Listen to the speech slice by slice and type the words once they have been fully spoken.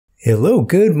Hello,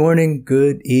 good morning,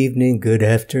 good evening, good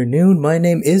afternoon. My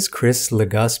name is Chris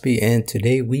Legaspi, and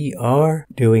today we are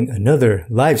doing another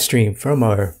live stream from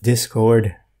our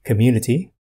Discord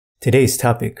community. Today's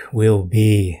topic will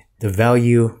be the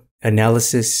value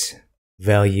analysis,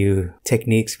 value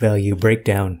techniques, value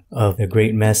breakdown of the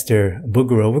great master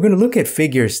Bouguereau. We're going to look at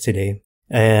figures today,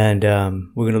 and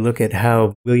we're going to look at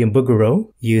how William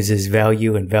Bouguereau uses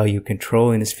value and value control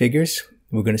in his figures.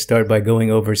 We're going to start by going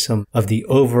over some of the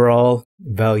overall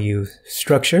value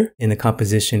structure in the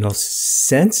compositional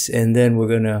sense. And then we're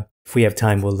going to, if we have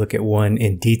time, we'll look at one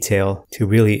in detail to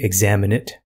really examine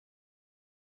it.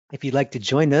 If you'd like to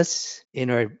join us in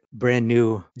our brand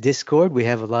new Discord, we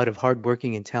have a lot of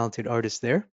hardworking and talented artists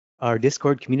there. Our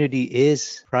Discord community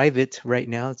is private right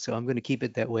now, so I'm going to keep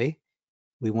it that way.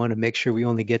 We want to make sure we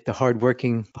only get the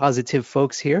hardworking, positive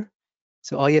folks here.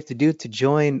 So all you have to do to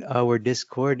join our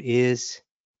Discord is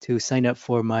to sign up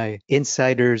for my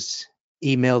insiders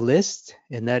email list,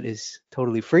 and that is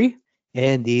totally free.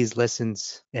 And these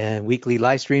lessons and weekly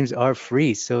live streams are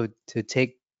free. So to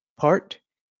take part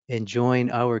and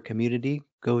join our community,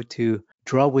 go to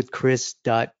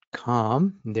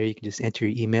drawwithchris.com. And there you can just enter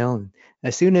your email. And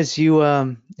as soon as you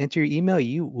enter your email,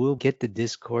 you will get the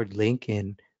Discord link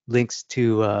and links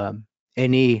to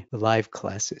any live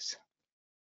classes.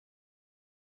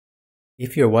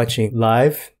 If you're watching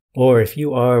live or if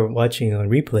you are watching on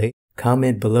replay,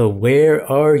 comment below. Where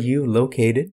are you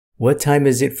located? What time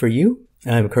is it for you?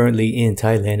 I'm currently in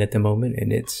Thailand at the moment,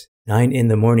 and it's 9 in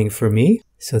the morning for me.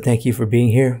 So thank you for being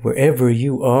here wherever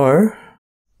you are.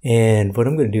 And what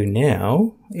I'm going to do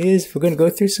now is we're going to go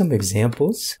through some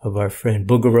examples of our friend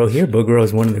Bouguereau here. Bouguereau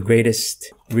is one of the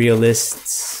greatest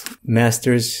realists,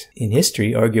 masters in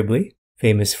history, arguably.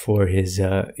 Famous for his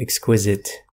exquisite,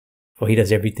 well, he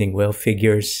does everything well,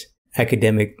 figures,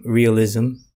 academic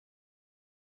realism.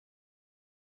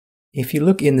 If you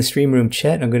look in the stream room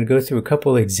chat, I'm going to go through a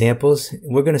couple of examples.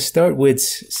 We're going to start with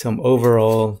some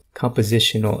overall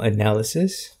compositional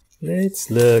analysis.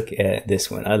 Let's look at this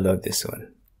one. I love this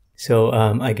one. So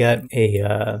I got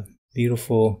a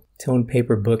beautiful toned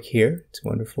paper book here. It's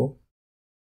wonderful.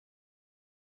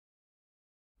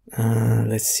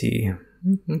 Let's see.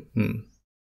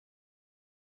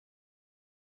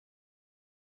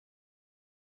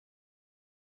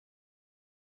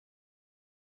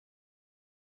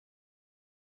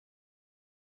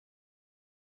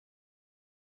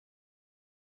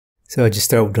 So I just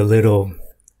start with a little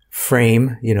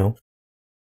frame,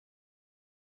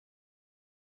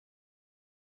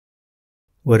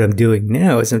 What I'm doing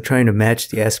now is I'm trying to match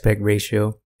the aspect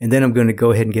ratio, and then I'm going to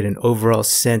go ahead and get an overall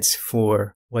sense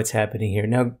for what's happening here.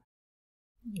 Now,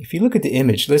 if you look at the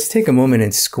image, let's take a moment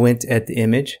and squint at the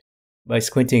image. By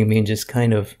squinting, I mean just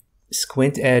kind of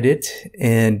squint at it,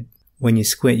 and when you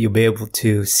squint, you'll be able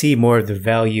to see more of the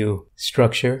value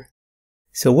structure.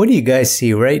 So what do you guys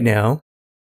see right now?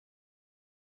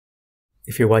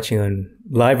 If you're watching on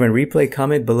live or on replay,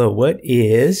 comment below. What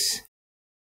is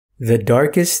the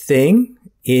darkest thing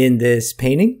in this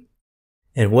painting?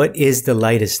 And what is the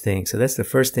lightest thing? So that's the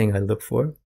first thing I look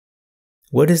for.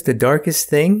 What is the darkest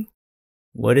thing?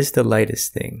 What is the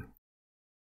lightest thing?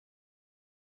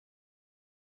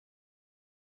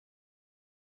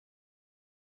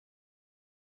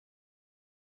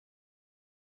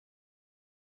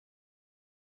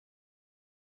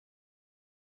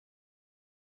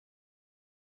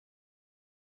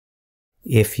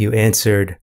 If you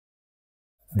answered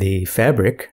the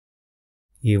fabric,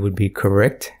 you would be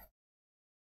correct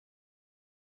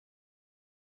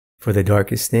for the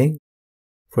darkest thing.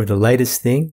 For the lightest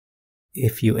thing,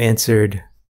 if you answered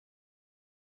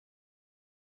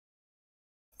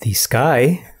the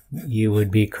sky, you would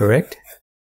be correct.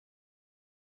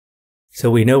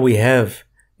 So we know we have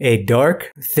a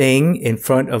dark thing in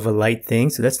front of a light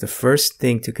thing. So that's the first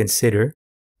thing to consider,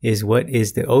 is what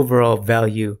is the overall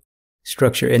value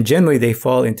structure. And generally they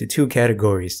fall into two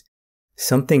categories: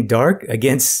 something dark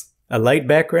against a light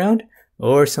background,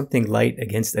 or something light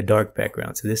against a dark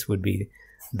background. So this would be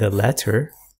the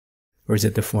latter, or is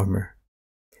it the former?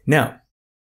 Now,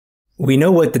 we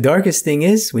know what the darkest thing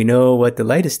is. We know what the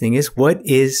lightest thing is. What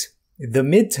is the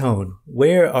midtone?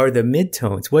 Where are the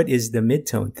midtones? What is the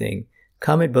midtone thing?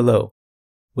 Comment below.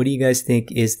 What do you guys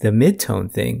think is the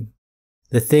midtone thing?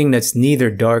 The thing that's neither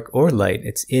dark or light.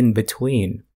 It's in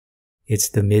between. It's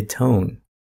the midtone.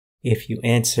 If you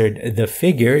answered the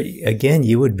figure, again,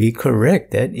 you would be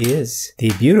correct. That is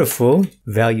the beautiful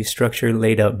value structure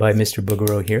laid out by Mr.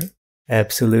 Bouguereau here.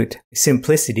 Absolute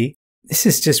simplicity. This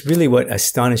is just really what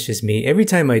astonishes me. Every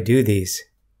time I do these,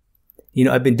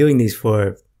 I've been doing these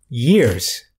for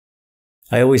years.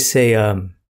 I always say,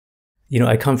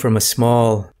 I come from a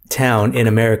small town in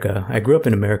America. I grew up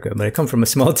in America, but I come from a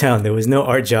small town. There was no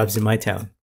art jobs in my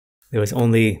town. There was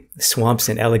only swamps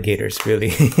and alligators,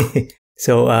 really.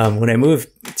 So when I moved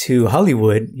to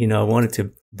Hollywood, I wanted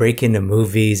to break into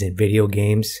movies and video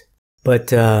games.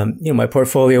 But, my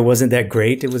portfolio wasn't that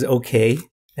great. It was okay.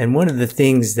 And one of the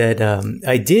things that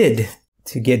I did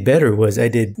to get better was I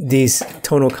did these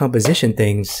tonal composition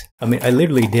things. I mean, I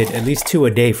literally did at least 2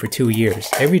 a day for 2 years,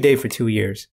 every day for 2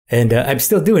 years. And I'm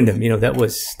still doing them. That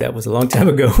was a long time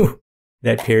ago,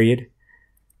 that period.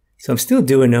 So I'm still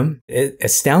doing them. It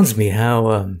astounds me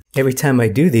how every time I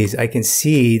do these, I can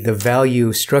see the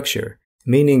value structure,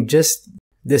 meaning just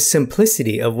the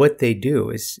simplicity of what they do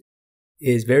is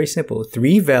very simple.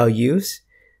 3 values,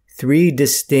 3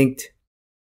 distinct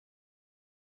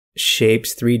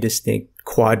shapes, 3 distinct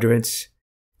quadrants,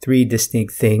 3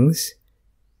 distinct things,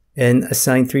 and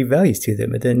assign 3 values to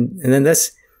them. And then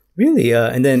that's really,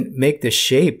 and then make the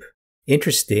shape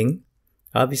interesting.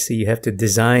 Obviously, you have to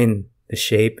design the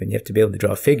shape and you have to be able to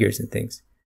draw figures and things.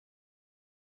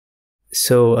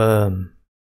 So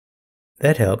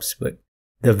that helps, but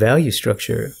the value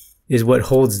structure is what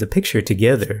holds the picture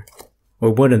together,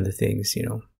 or one of the things,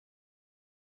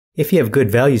 If you have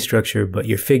good value structure, but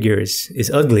your figure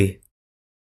is ugly,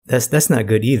 that's not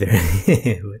good either.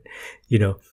 But,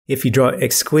 if you draw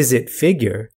exquisite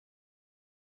figure,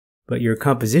 but your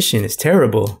composition is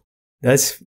terrible,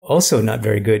 that's also not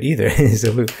very good either.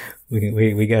 So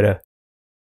we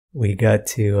got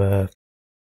to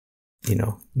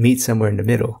meet somewhere in the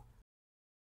middle.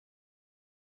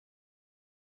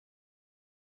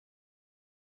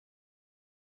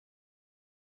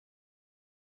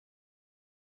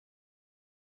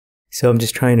 So I'm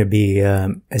just trying to be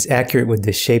as accurate with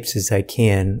the shapes as I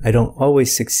can. I don't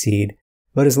always succeed,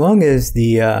 but as long as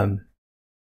the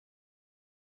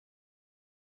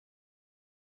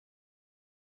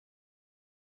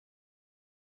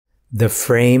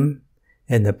frame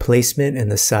and the placement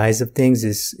and the size of things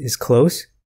is close,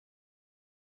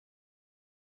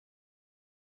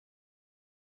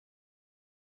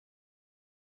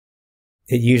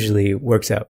 it usually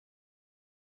works out.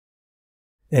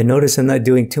 And notice I'm not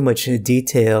doing too much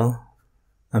detail.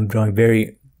 I'm drawing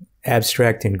very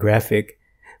abstract and graphic,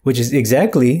 which is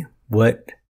exactly what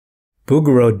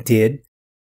Bouguereau did.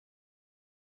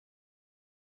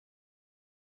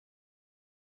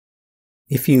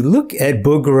 If you look at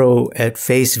Bouguereau at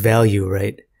face value,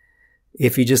 right?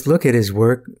 If you just look at his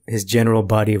work, his general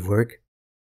body of work,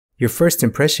 your first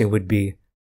impression would be,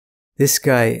 this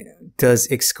guy does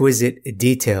exquisite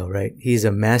detail, right? He's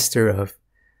a master of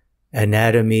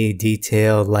anatomy,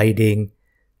 detail, lighting.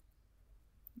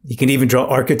 You can even draw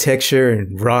architecture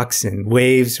and rocks and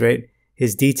waves, right?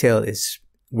 His detail is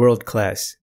world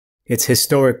class. It's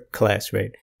historic class,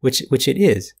 right? Which it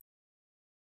is.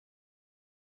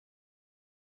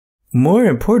 More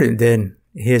important than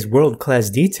his world-class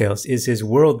details is his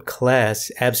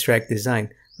world-class abstract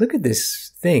design. Look at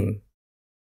this thing.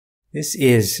 This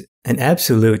is an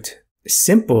absolute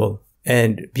simple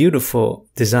and beautiful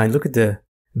design. Look at the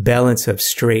balance of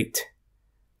straight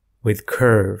with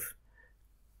curve,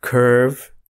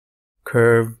 curve,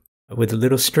 curve with a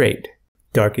little straight,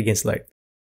 dark against light.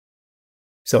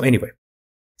 So anyway,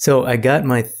 so I got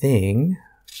my thing.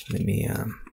 Let me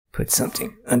put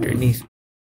something underneath.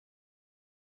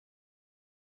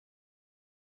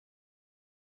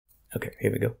 Okay,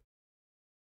 here we go.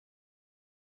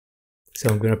 So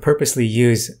I'm going to purposely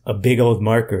use a big old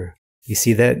marker. You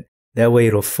see that? That way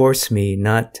it'll force me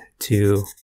not to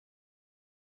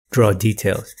draw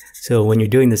details. So when you're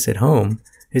doing this at home,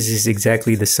 this is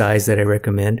exactly the size that I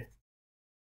recommend.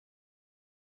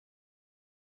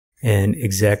 And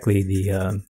exactly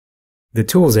the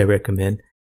tools I recommend.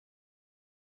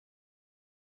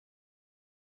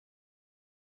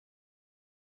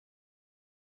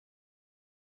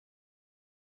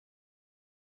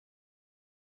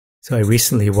 So I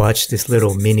recently watched this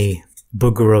little mini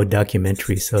Bouguereau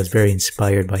documentary, so I was very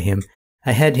inspired by him.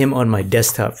 I had him on my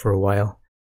desktop for a while.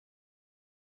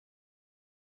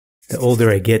 The older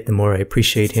I get, the more I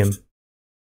appreciate him.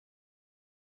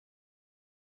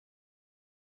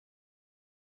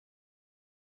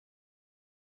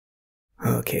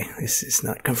 Okay, this is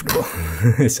not comfortable.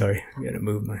 Sorry, I gotta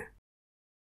move my...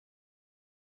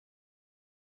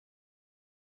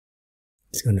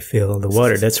 It's going to fill the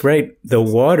water. That's right. The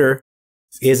water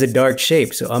is a dark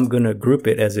shape, so I'm going to group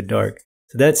it as a dark.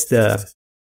 So that's the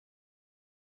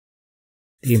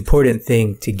important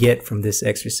thing to get from this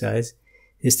exercise,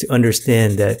 is to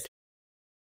understand that,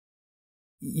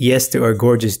 yes, there are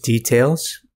gorgeous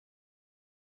details,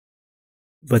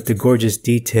 but the gorgeous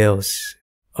details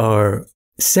are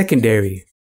secondary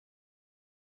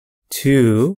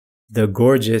to the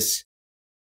gorgeous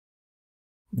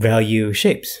value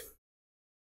shapes.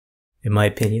 In my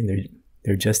opinion,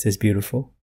 they're just as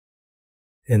beautiful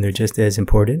and they're just as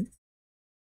important.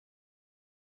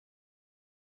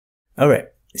 All right,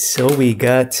 so we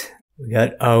got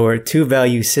our two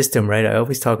value system, right? I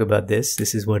always talk about this.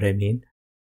 This is what I mean.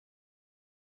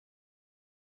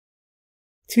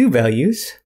 Two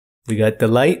values. We got the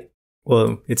light.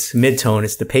 Well, it's mid-tone.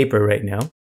 It's the paper right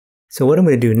now. So what I'm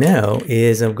going to do now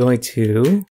is I'm going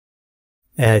to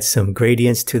add some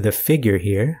gradients to the figure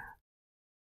here.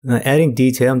 I'm not adding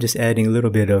detail. I'm just adding a little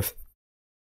bit of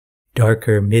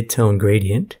darker mid-tone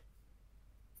gradient,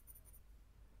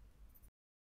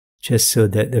 just so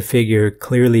that the figure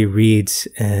clearly reads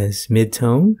as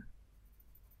mid-tone.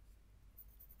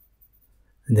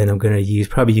 And then I'm going to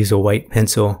probably use a white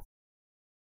pencil.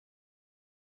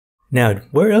 Now,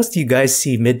 where else do you guys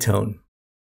see mid-tone?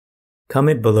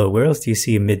 Comment below. Where else do you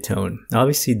see mid-tone?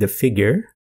 Obviously, the figure.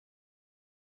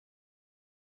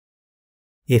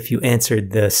 If you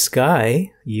answered the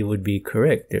sky, you would be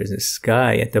correct. There's a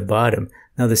sky at the bottom.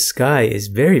 Now, the sky is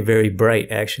very, very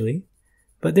bright, actually.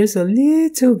 But there's a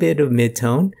little bit of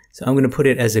mid-tone. So I'm going to put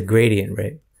it as a gradient,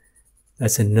 right?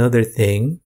 That's another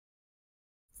thing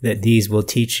that these will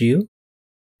teach you.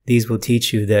 These will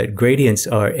teach you that gradients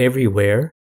are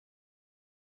everywhere.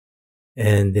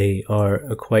 And they are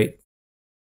quite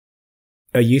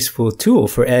a useful tool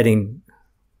for adding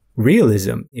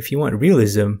realism. If you want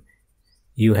realism,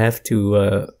 you have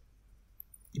to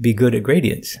be good at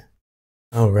gradients.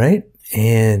 All right,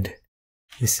 and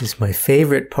this is my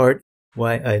favorite part,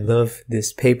 why I love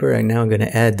this paper. And now I'm going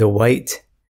to add the white.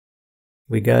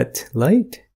 We got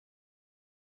light.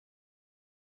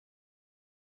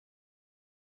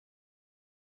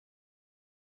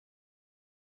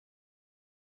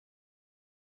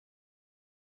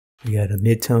 We got a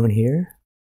mid-tone here.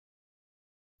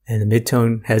 And the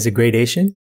mid-tone has a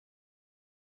gradation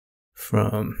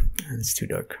from, it's too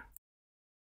dark.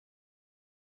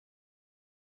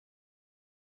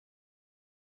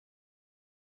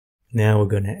 Now we're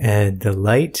going to add the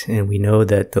light, and we know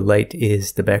that the light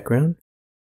is the background.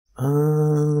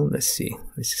 Let's see.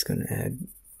 I'm just going to add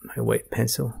my white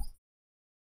pencil.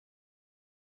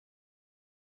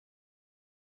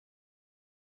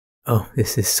 Oh,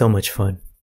 this is so much fun.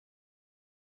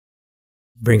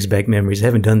 Brings back memories. I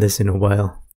haven't done this in a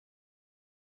while.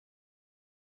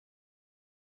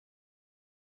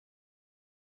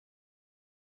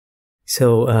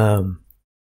 So,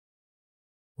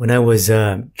 when I was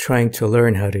trying to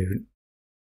learn how to,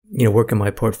 work on my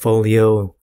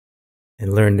portfolio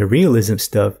and learn the realism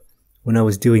stuff, when I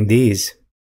was doing these,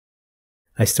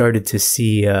 I started to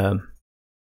see a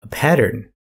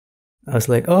pattern. I was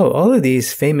like, oh, all of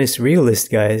these famous realist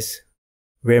guys,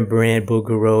 Rembrandt,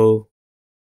 Bouguereau,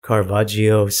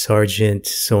 Caravaggio, Sargent,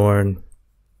 Zorn,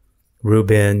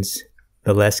 Rubens,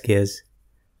 Velasquez,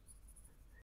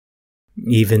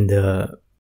 even the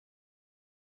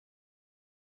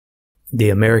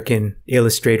American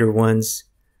illustrator ones,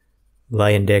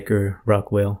 Leyendecker,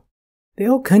 Rockwell, they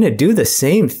all kind of do the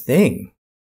same thing.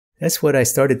 That's what I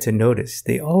started to notice.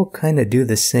 They all kind of do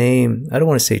the same, I don't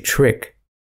want to say trick,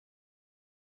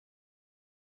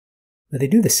 but they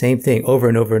do the same thing over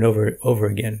and over and over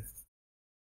again,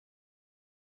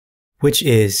 which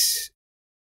is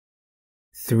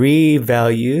 3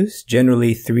 values,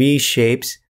 generally 3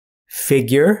 shapes: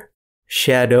 figure,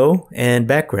 shadow, and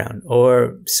background,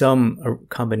 or some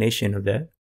combination of that. In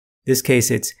this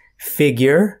case, it's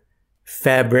figure,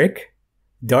 fabric,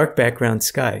 dark background,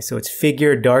 sky. So it's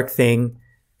figure, dark thing,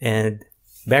 and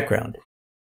background.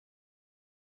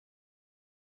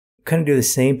 Kind of do the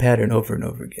same pattern over and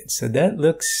over again. So that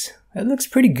looks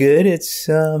pretty good. It's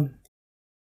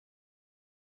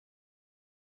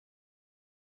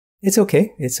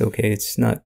okay. It's okay. It's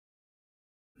not,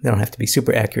 they don't have to be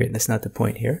super accurate. That's not the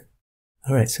point here.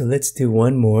 All right, so let's do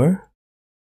one more.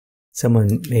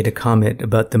 Someone made a comment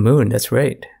about the moon. That's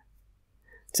right.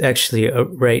 It's actually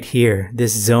right here.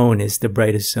 This zone is the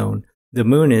brightest zone. The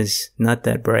moon is not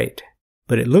that bright,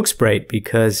 but it looks bright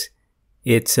because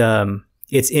it's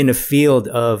in a field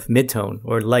of midtone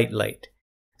or light.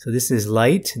 So this is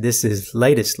light. This is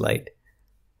lightest light.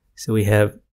 So we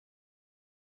have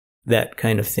that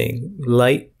kind of thing.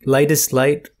 Lightest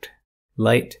light,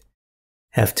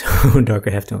 halftone,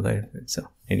 darker halftone, lighter. So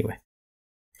anyway,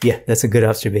 yeah, that's a good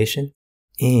observation.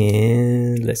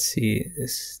 And let's see,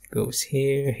 this goes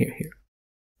here.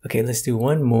 Okay, let's do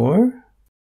one more.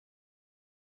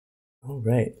 All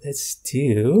right, let's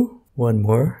do one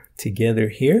more together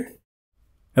here.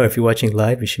 Oh, if you're watching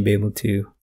live, you should be able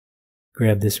to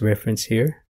grab this reference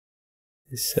here.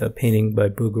 This painting by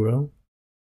Bouguereau.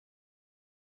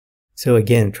 So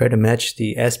again, try to match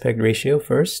the aspect ratio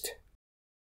first.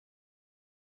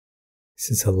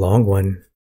 Since a long one,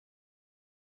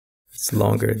 it's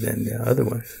longer than the other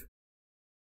one.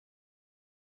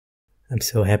 I'm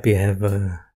so happy I have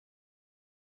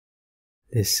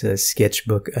this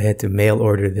sketchbook. I had to mail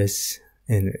order this,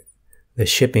 and the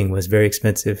shipping was very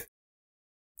expensive.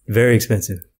 Very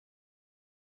expensive.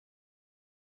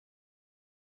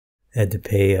 I had to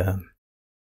pay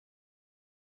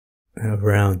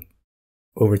around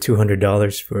over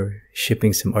 $200 for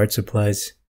shipping some art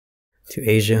supplies to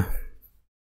Asia.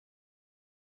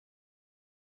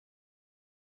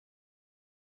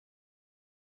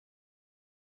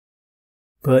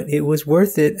 But it was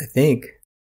worth it, I think.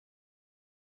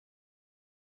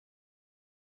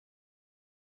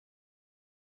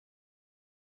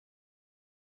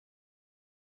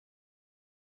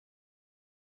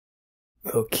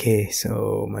 Okay,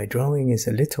 so my drawing is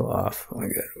a little off. I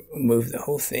gotta move the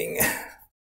whole thing.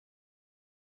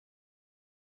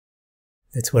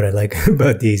 That's what I like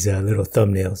about these little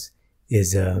thumbnails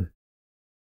is,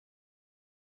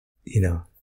 you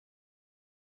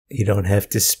don't have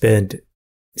to spend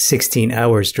 16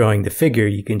 hours drawing the figure.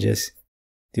 You can just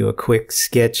do a quick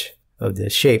sketch of the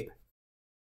shape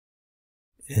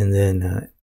and then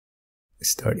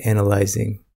start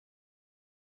analyzing.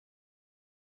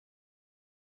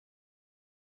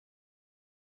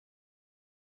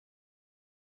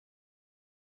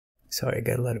 Sorry, I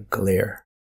got a lot of glare.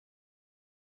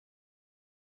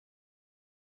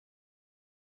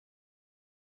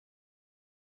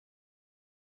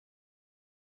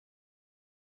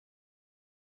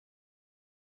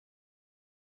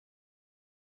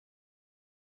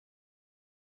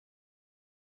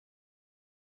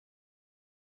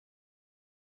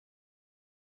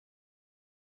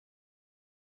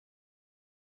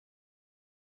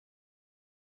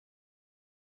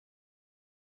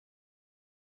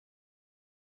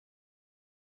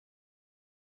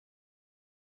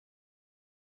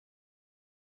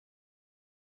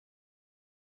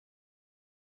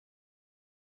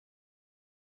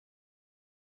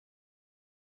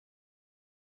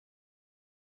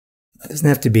 It doesn't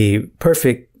have to be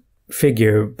perfect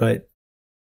figure, but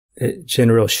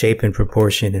general shape and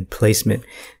proportion and placement.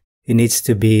 It needs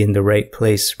to be in the right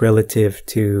place relative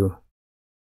to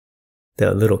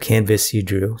the little canvas you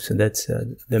drew. So that's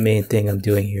the main thing I'm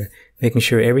doing here, making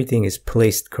sure everything is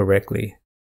placed correctly.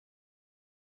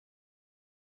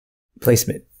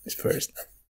 Placement is first.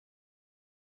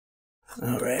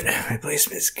 All right, my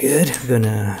placement's good. I'm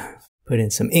gonna put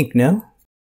in some ink now.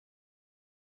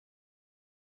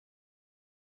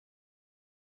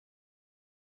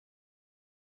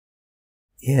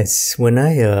 Yes, when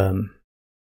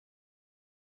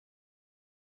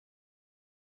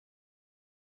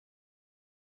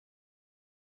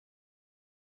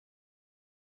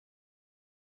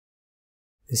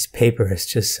this paper has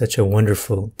just such a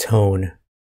wonderful tone.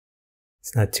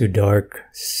 It's not too dark,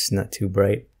 it's not too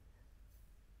bright.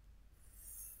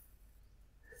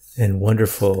 And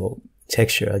wonderful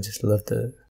texture. I just love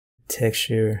the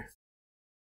texture.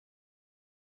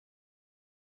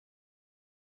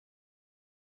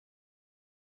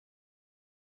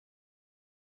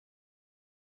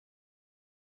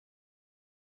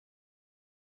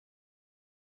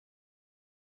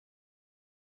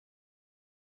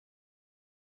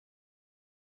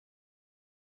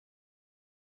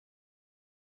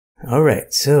 All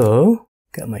right, so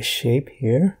got my shape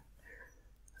here.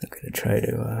 I'm gonna try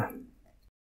to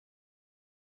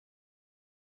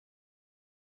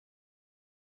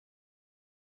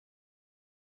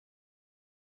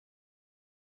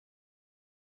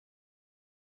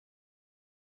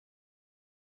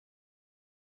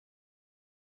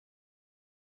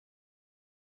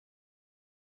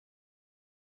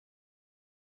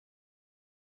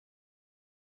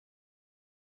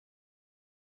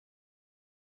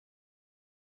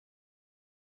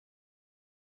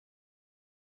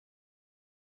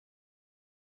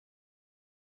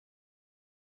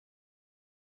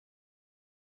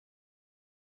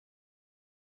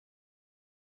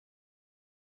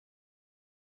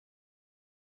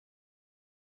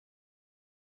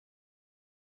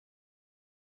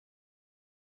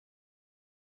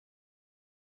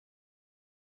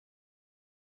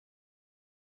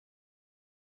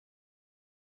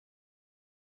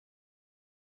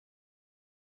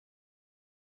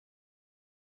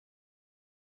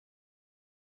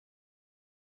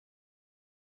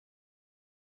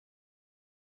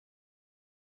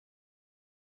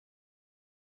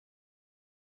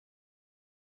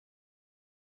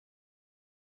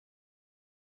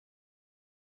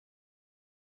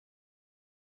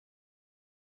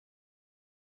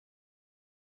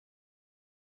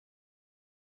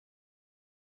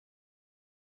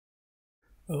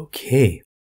Okay.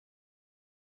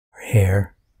 Her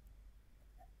hair.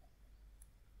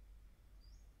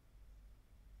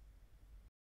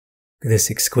 Look at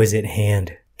this exquisite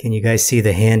hand. Can you guys see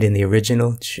the hand in the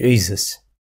original? Jesus.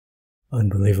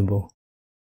 Unbelievable.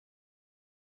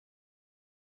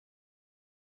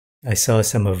 I saw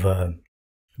some of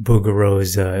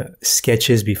Bouguereau's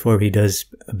sketches before he does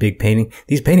a big painting.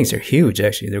 These paintings are huge,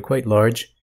 actually. They're quite large.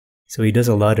 So he does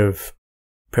a lot of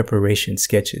preparation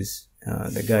sketches.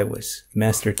 The guy was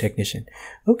master technician.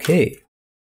 Okay.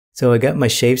 So I got my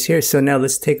shapes here. So now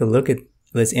let's take a look at,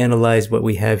 let's analyze what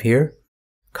we have here.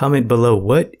 Comment below.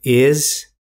 What is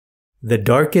the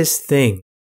darkest thing?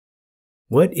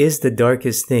 What is the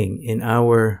darkest thing in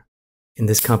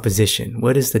this composition?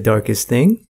 What is the darkest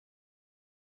thing?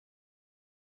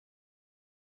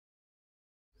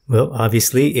 Well,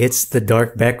 obviously, it's the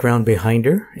dark background behind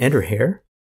her and her hair.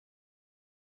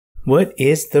 What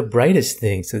is the brightest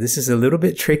thing? So this is a little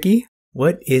bit tricky.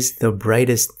 What is the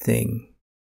brightest thing?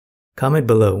 Comment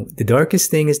below. The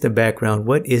darkest thing is the background.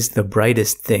 What is the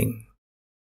brightest thing?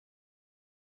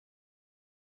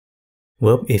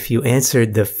 Well, if you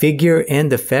answered the figure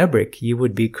and the fabric, you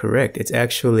would be correct. It's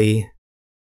actually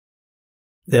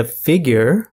the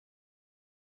figure,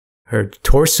 her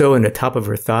torso and the top of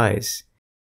her thighs.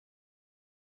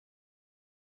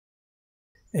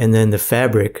 And then the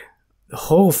fabric, the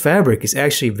whole fabric is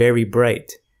actually very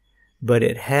bright, but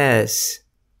it has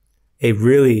a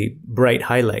really bright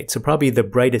highlight. So probably the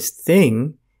brightest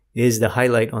thing is the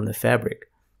highlight on the fabric.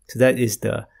 So that is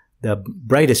the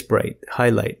brightest bright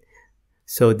highlight.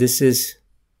 So this is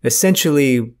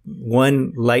essentially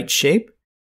one light shape.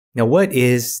 Now, what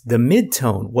is the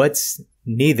midtone? What's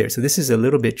neither? So this is a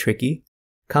little bit tricky.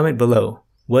 Comment below.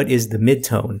 What is the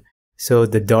midtone? So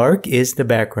the dark is the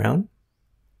background.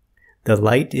 The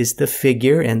light is the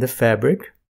figure and the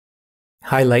fabric.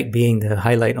 Highlight being the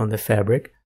highlight on the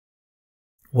fabric.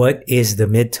 What is the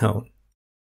midtone?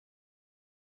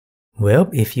 Well,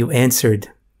 if you answered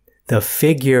the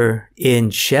figure in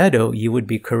shadow, you would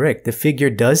be correct. The figure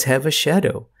does have a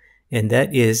shadow, and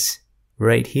that is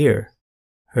right here.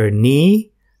 Her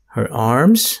knee, her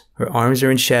arms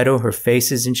are in shadow, her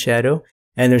face is in shadow,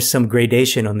 and there's some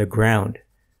gradation on the ground.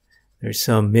 There's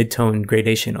some mid-tone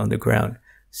gradation on the ground.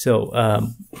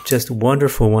 So just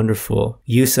wonderful, wonderful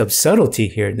use of subtlety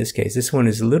here in this case. This one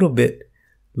is a little bit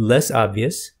less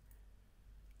obvious,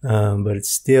 but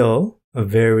it's still a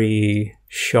very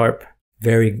sharp,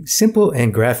 very simple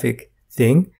and graphic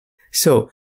thing. So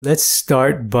let's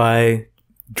start by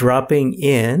dropping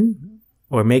in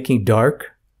or making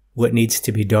dark what needs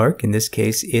to be dark. In this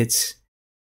case, it's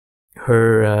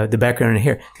her, the background and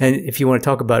hair. And if you want to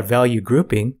talk about value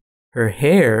grouping, her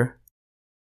hair,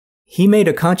 he made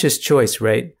a conscious choice,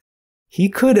 right? He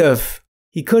could have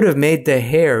made the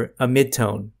hair a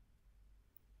midtone,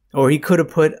 or he could have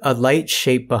put a light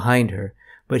shape behind her,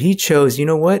 but he chose, you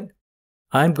know what?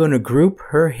 I'm going to group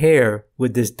her hair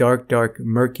with this dark, dark,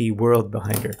 murky world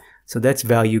behind her. So that's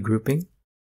value grouping.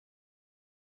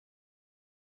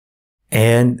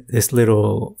 And this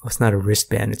little, it's not a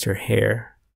wristband, it's her hair.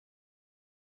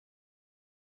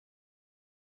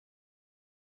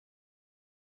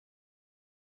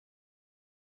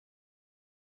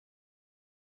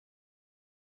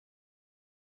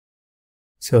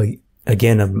 So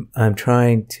again, I'm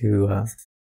trying to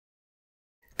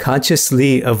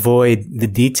consciously avoid the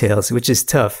details, which is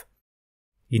tough.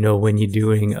 You know, when you're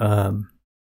doing,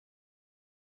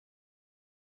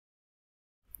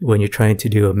 when you're trying to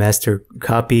do a master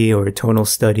copy or a tonal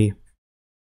study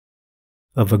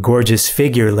of a gorgeous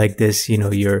figure like this, you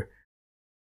know,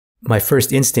 my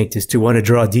first instinct is to want to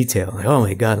draw detail. Like, oh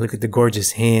my God, look at the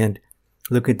gorgeous hand.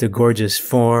 Look at the gorgeous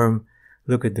form.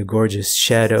 Look at the gorgeous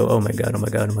shadow. Oh my God, oh my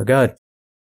God, oh my God.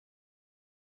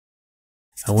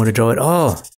 I want to draw it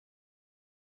all.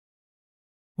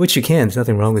 Which you can, there's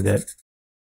nothing wrong with that.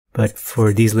 But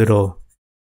for these little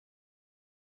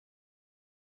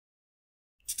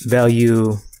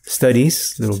value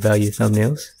studies, little value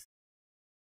thumbnails,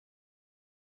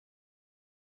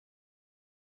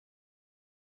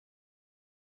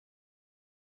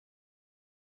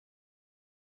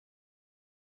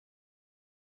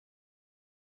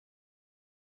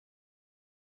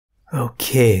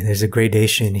 okay, there's a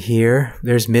gradation here.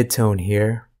 There's midtone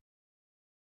here.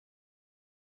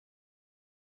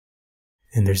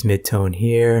 And there's midtone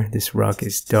here. This rock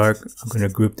is dark. I'm going to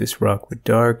group this rock with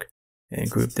dark and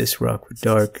group this rock with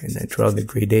dark and then draw the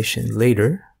gradation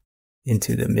later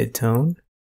into the midtone.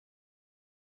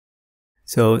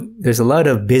 So there's a lot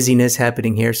of busyness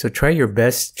happening here. So try your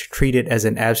best to treat it as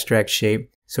an abstract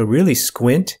shape. So really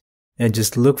squint and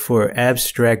just look for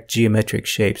abstract geometric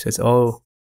shapes. That's all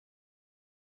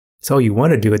It's all you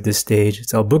want to do at this stage.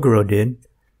 It's all Bouguereau did.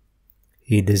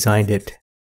 He designed it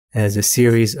as a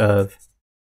series of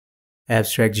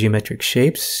abstract geometric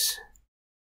shapes.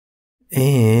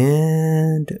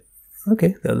 And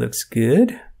okay, that looks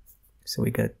good. So we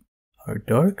got our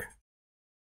dark.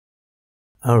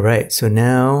 All right, so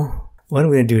now what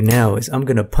I'm going to do now is I'm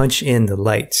going to punch in the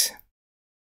lights.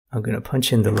 I'm going to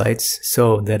punch in the lights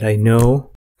so that I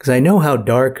know, because I know how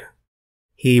dark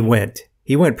he went.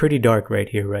 He went pretty dark right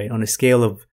here, right? On a scale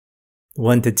of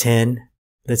 1 to 10,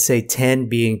 let's say 10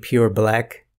 being pure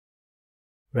black,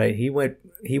 right? He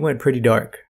went pretty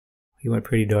dark. He went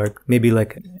pretty dark, maybe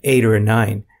like an 8 or a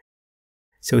 9.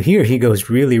 So here he goes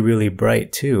really, really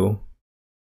bright too.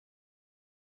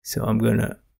 So I'm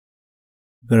gonna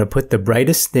put the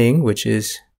brightest thing, which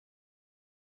is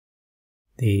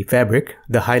the fabric,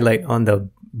 the highlight on the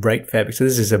bright fabric. So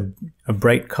this is a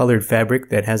bright colored fabric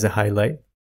that has a highlight.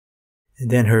 And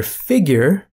then her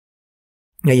figure.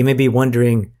 Now you may be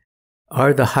wondering,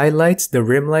 are the highlights, the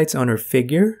rim lights on her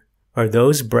figure, are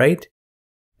those bright?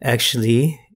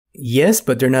 Actually, yes,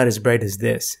 but they're not as bright as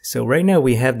this. So right now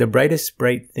we have the brightest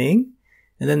bright thing,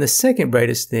 and then the second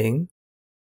brightest thing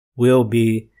will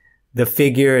be the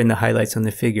figure and the highlights on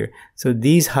the figure. So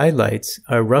these highlights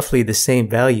are roughly the same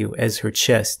value as her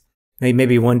chest. Now you may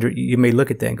be wondering, you may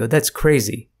look at that and go, that's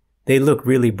crazy. They look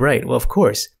really bright. Well, of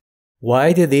course.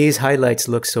 Why do these highlights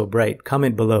look so bright?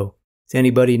 Comment below. Does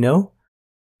anybody know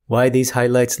why these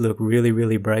highlights look really,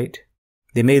 really bright?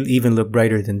 They may even look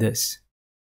brighter than this.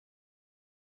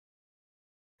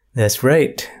 That's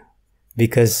right,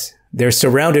 because they're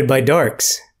surrounded by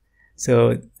darks.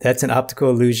 So that's an optical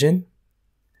illusion.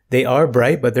 They are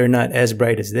bright, but they're not as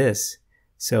bright as this.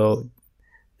 So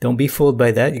don't be fooled by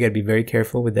that. You got to be very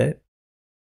careful with that.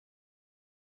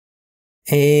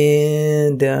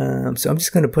 And so I'm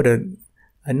just going to put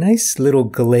a nice little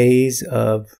glaze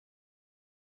of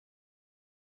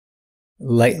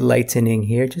lightening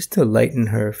here, just to lighten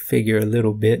her figure a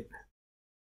little bit.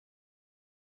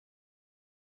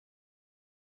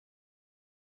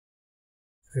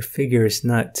 Her figure is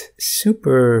not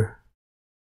super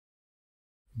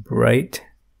bright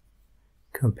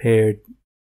compared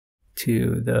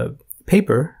to the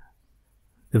paper,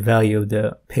 the value of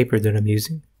the paper that I'm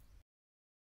using.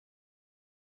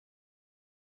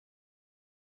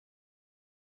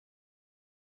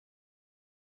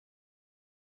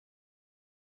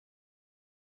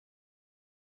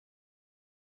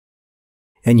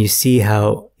 And you see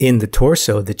how in the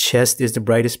torso, the chest is the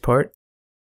brightest part.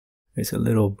 There's a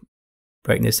little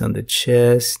brightness on the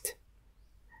chest.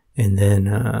 And then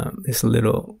there's a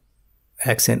little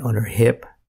accent on her hip.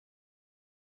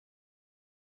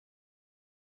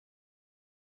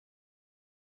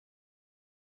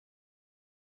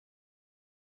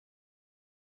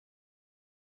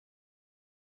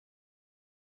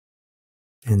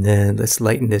 And then let's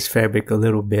lighten this fabric a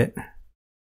little bit.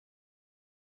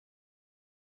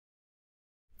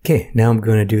 Okay, now I'm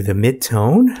going to do the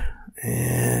mid-tone.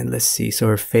 And let's see, so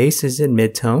her face is in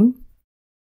mid-tone.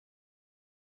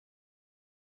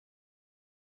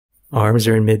 Arms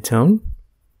are in mid-tone.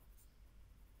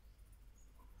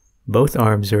 Both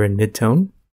arms are in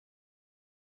mid-tone.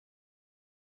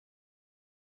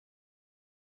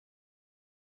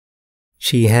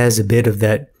 She has a bit of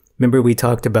that. Remember we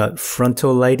talked about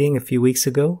frontal lighting a few weeks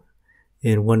ago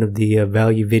in one of the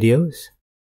value videos?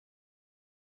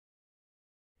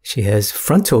 She has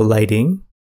frontal lighting.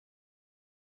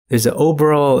 There's an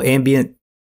overall ambient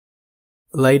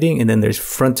lighting, and then there's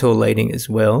frontal lighting as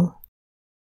well.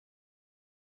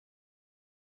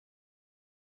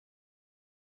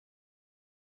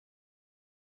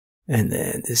 And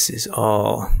then this is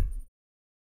all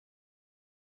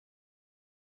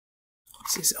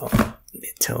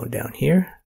mid-tone down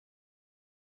here.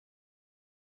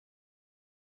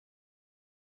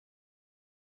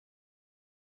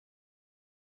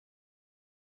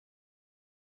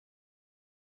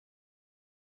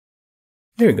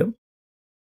 There we go.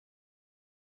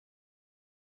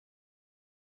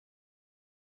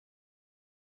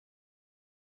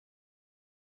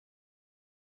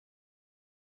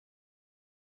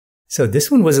 So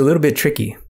this one was a little bit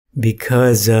tricky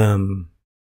because the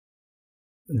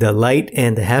light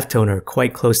and the halftone are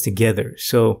quite close together.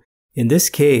 So in this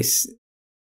case,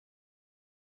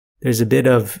 there's a bit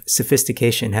of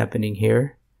sophistication happening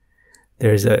here.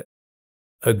 There's a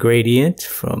gradient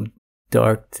from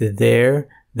dark to there.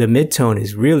 The mid-tone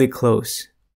is really close.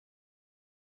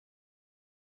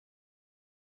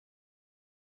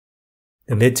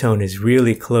 The mid-tone is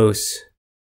really close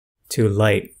to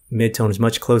light. Mid-tone is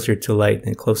much closer to light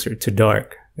than closer to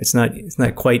dark. It's not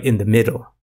quite in the middle.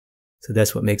 So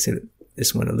that's what makes it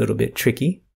this one a little bit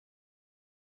tricky.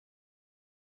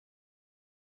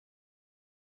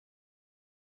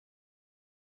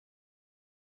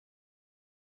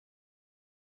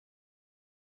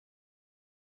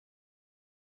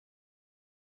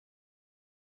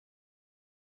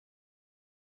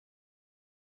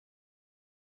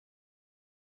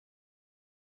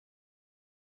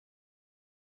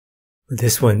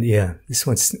 This one, yeah, this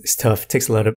one's tough. It takes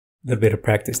a little bit of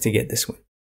practice to get this one.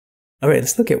 All right,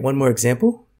 let's look at one more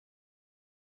example.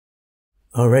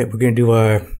 All right, we're going to do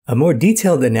a more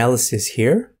detailed analysis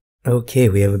here. Okay,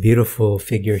 we have a beautiful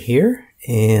figure here,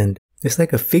 and it's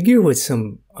like a figure with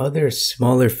some other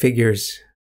smaller figures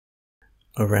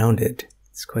around it.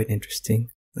 It's quite interesting.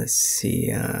 Let's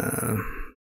see.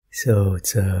 So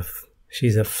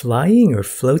she's flying or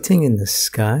floating in the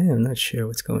sky. I'm not sure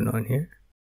what's going on here.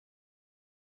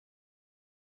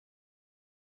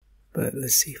 But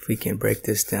let's see if we can break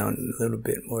this down in a little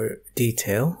bit more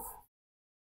detail.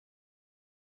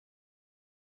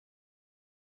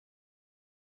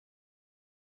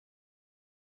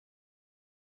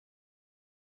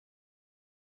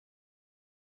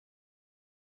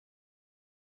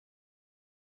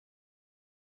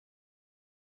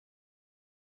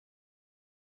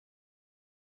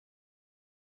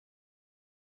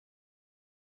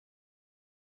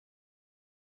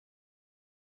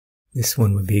 This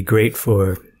one would be great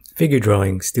for figure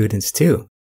drawing students too.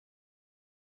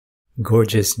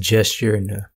 Gorgeous gesture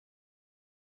and a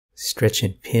stretch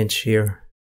and pinch here.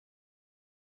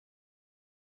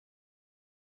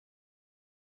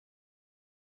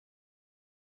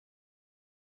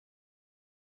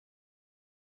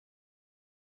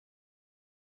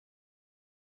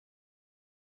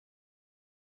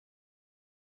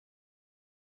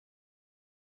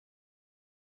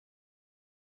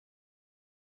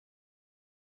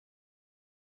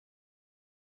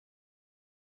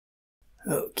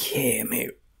 Okay, I may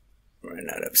run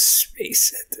out of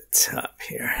space at the top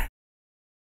here. I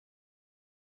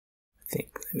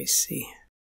think, let me see.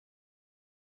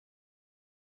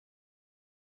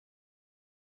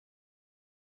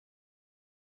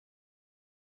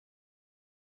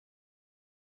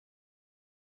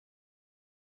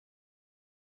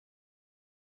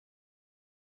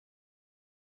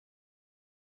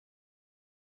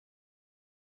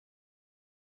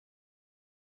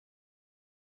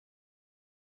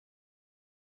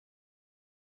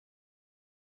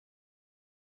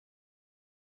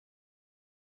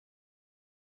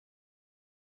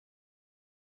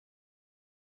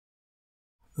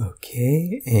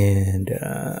 Okay, and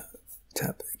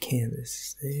top of the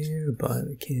canvas is there, bottom of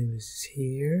the canvas is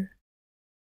here.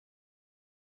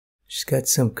 She's got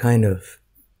some kind of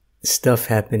stuff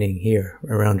happening here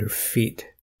around her feet.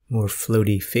 More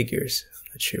floaty figures.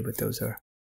 I'm not sure what those are.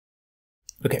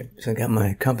 Okay, so I got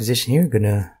my composition here. I'm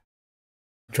gonna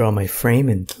draw my frame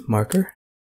and marker.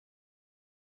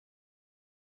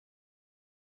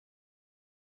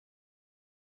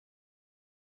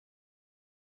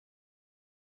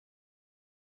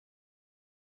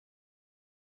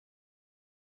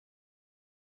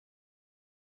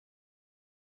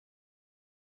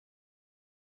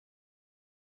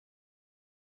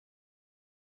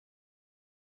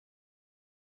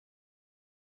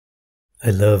 I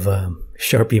love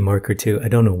Sharpie marker too. I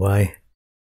don't know why.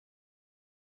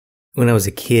 When I was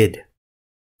a kid,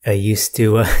 I used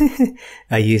to,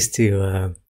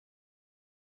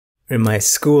 in my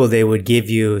school, they would give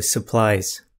you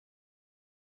supplies.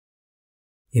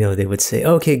 You know, they would say,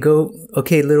 okay,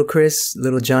 little Chris,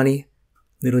 little Johnny,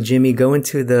 little Jimmy, go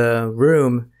into the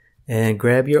room and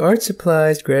grab your art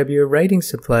supplies, grab your writing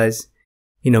supplies.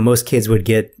 You know, most kids would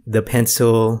get the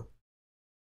pencil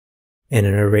and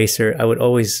an eraser. I would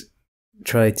always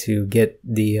try to get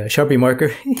the Sharpie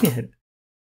marker. I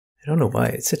don't know why.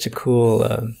 It's such a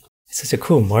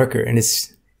cool marker, and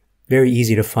it's very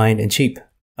easy to find and cheap.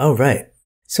 All right.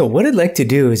 So what I'd like to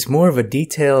do is more of a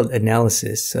detailed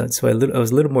analysis. So I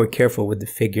was a little more careful with the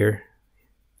figure.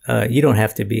 You don't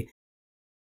have to be.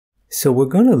 So we're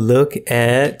going to look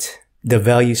at the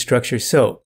value structure.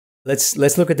 So let's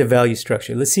look at the value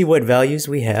structure. Let's see what values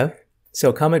we have.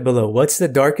 So comment below. What's the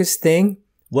darkest thing?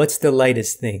 What's the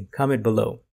lightest thing? Comment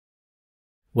below.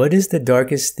 What is the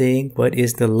darkest thing? What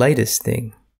is the lightest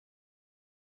thing?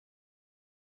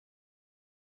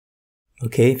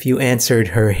 Okay, if you answered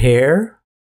her hair,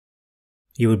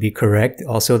 you would be correct.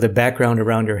 Also, the background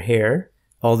around her hair,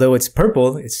 although it's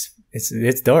purple,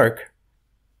 it's dark.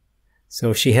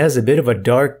 So she has a bit of a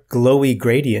dark, glowy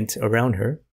gradient around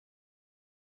her.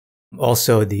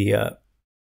 Also,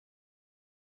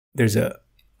 there's a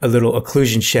little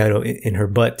occlusion shadow in her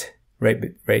butt,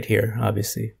 right here,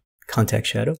 obviously, contact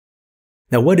shadow.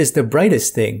 Now, what is the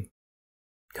brightest thing?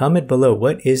 Comment below,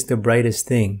 what is the brightest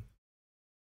thing?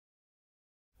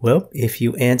 Well, if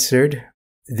you answered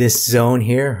this zone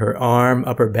here, her arm,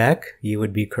 upper back, you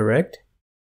would be correct.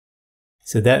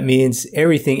 So that means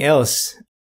everything else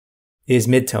is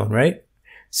midtone, right?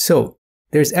 So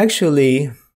there's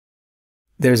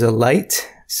a light.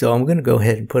 So I'm going to go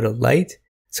ahead and put a light.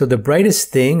 So the brightest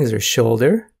thing is her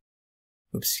shoulder.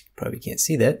 Oops, you probably can't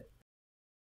see that.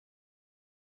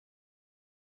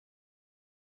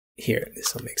 Here,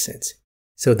 this will make sense.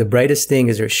 So the brightest thing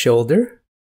is her shoulder.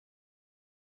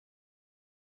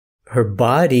 Her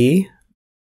body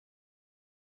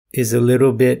is a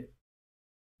little bit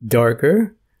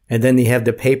darker. And then you have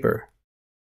the paper.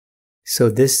 So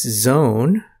this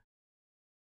zone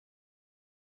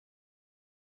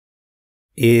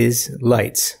is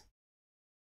lights.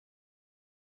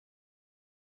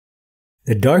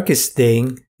 The darkest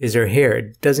thing is her hair.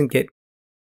 It doesn't get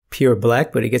pure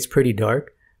black, but it gets pretty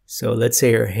dark. So let's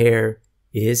say her hair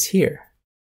is here.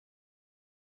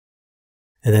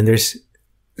 And then there's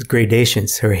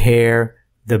gradations. Her hair,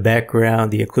 the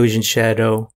background, the occlusion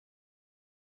shadow.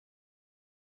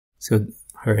 So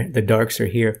the darks are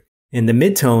here. And the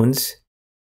midtones,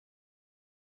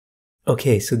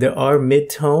 okay, so there are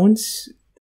midtones.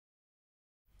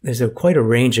 There's quite a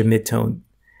range of midtone.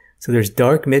 So there's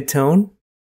dark midtone,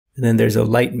 and then there's a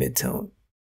light midtone.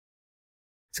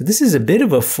 So this is a bit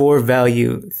of a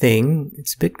 4-value thing.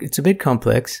 It's a bit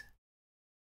complex.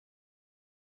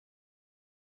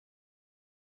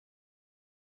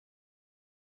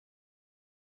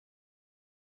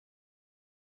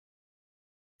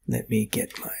 Let me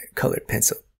get my colored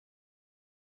pencil.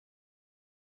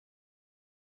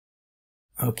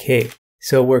 Okay,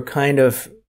 so we're kind of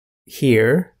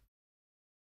here.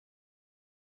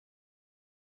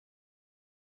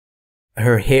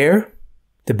 Her hair,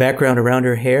 the background around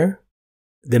her hair,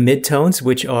 the midtones,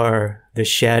 which are the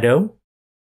shadow.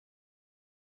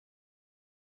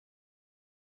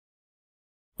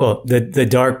 Well, the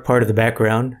dark part of the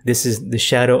background. This is the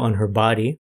shadow on her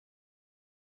body.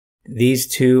 These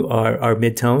two are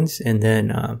midtones, and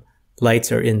then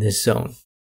lights are in this zone.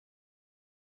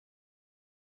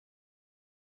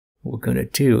 What we're going to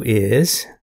do is,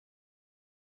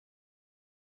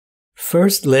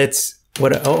 first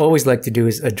what I always like to do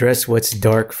is address what's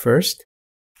dark first.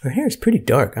 Her hair is pretty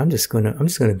dark. I'm just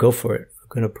gonna go for it. I'm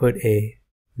gonna put a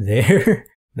there,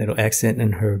 little accent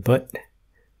in her butt.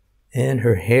 And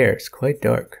her hair is quite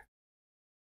dark.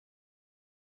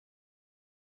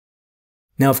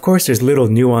 Now, of course, there's little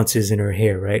nuances in her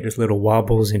hair, right? There's little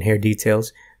wobbles and hair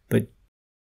details, but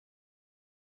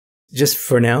just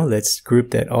for now, let's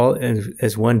group that all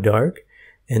as one dark.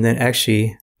 And then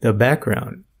actually, the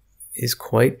background is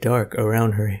quite dark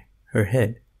around her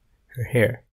head, her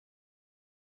hair.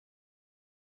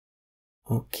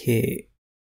 Okay.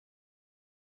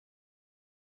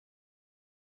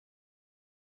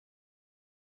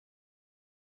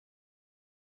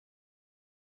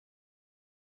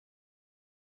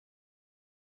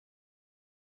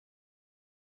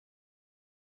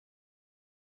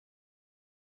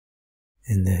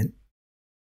 And then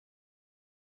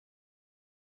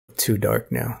too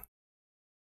dark now.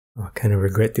 Oh, I kind of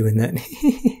regret doing that.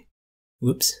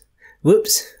 Whoops.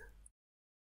 Whoops.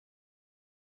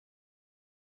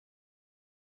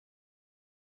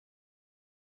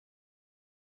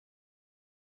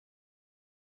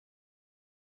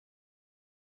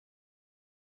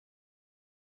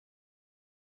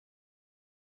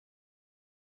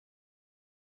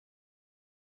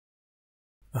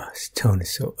 Oh, this tone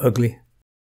is so ugly.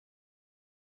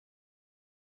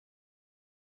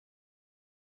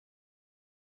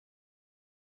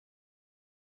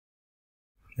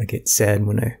 I get sad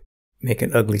when I make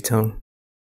an ugly tone.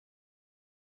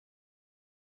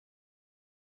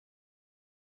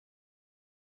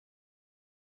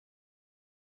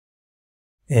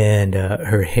 And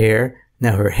her hair.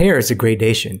 Now her hair is a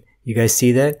gradation. You guys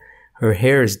see that? Her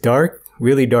hair is dark,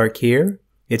 really dark here.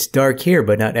 It's dark here,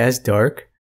 but not as dark.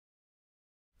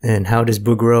 And how does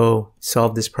Bouguereau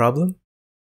solve this problem?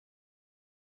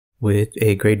 With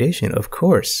a gradation, of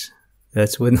course.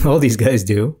 That's what all these guys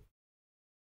do.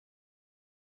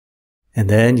 And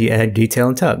then you add detail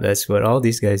on top. That's what all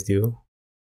these guys do.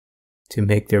 To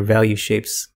make their value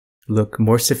shapes look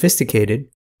more sophisticated,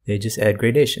 they just add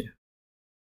gradation.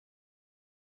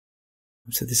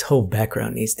 So this whole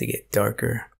background needs to get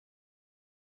darker.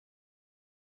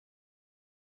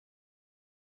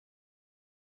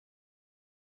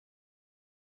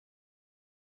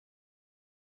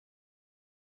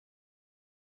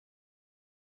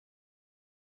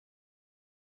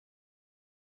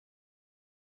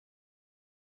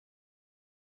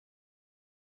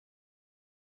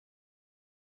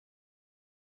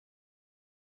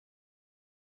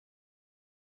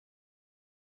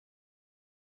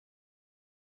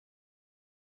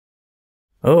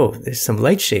 Oh, there's some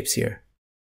light shapes here.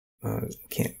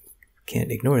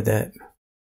 Can't ignore that.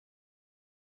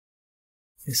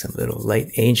 There's some little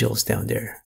light angels down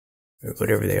there, or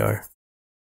whatever they are.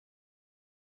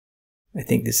 I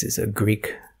think this is a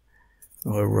Greek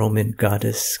or Roman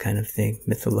goddess kind of thing,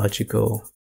 mythological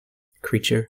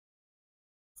creature.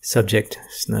 Subject,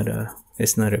 it's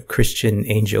not a Christian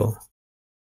angel.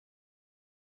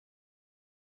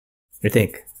 I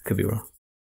think, could be wrong.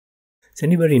 Does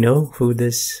anybody know who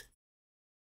this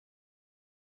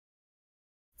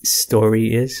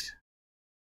story is?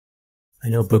 I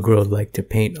know Bouguereau liked to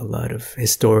paint a lot of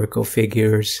historical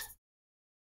figures,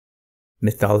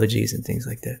 mythologies, and things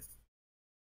like that.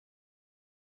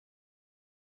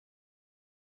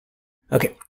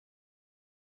 Okay.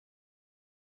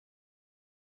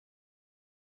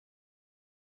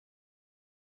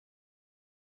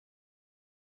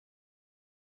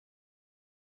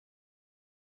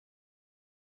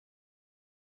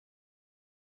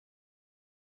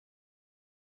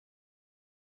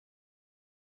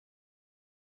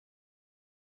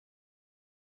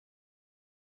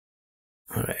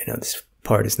 Alright, I know this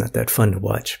part is not that fun to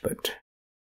watch, but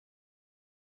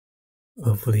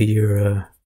hopefully you're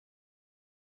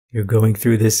going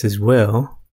through this as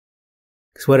well.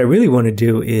 Because what I really want to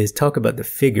do is talk about the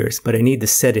figures, but I need to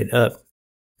set it up.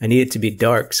 I need it to be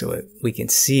dark so we can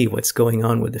see what's going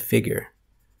on with the figure.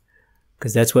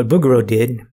 Because that's what Bouguereau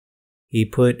did. He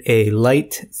put a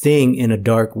light thing in a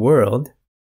dark world.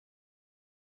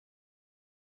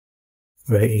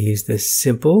 Right, he used this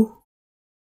simple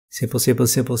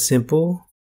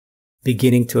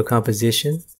beginning to a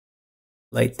composition.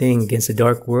 Light thing against a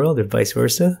dark world, or vice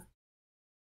versa.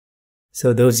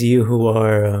 So those of you who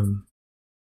are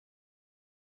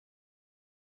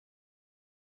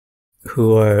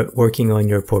working on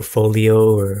your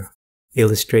portfolio or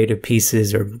illustrative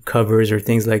pieces or covers or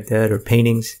things like that, or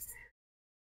paintings,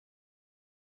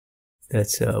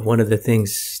 that's one of the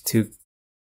things to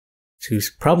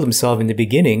problem solve in the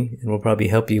beginning, and will probably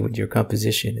help you with your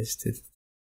composition, is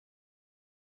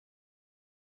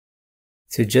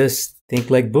to just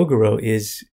think like Bouguereau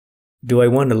is, do I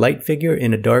want a light figure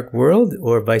in a dark world,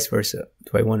 or vice versa?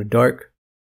 Do I want a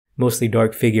mostly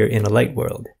dark figure in a light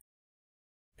world?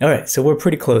 All right, so we're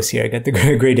pretty close here. I got the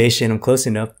gradation. I'm close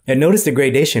enough. And notice the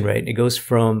gradation, right? It goes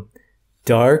from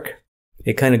dark.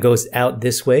 It kind of goes out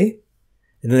this way.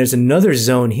 And then there's another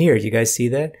zone here. You guys see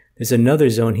that? There's another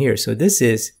zone here. So this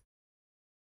is,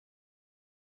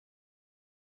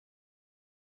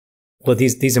 well,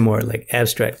 these are more like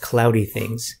abstract, cloudy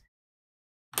things.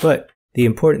 But the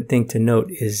important thing to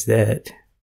note is that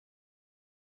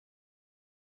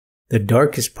the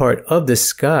darkest part of the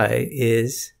sky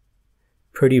is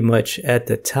pretty much at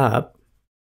the top,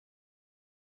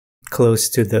 close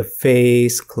to the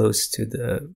face, close to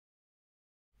the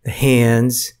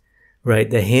hands, right?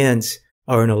 The hands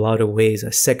are in a lot of ways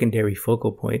a secondary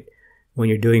focal point. When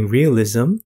you're doing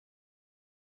realism,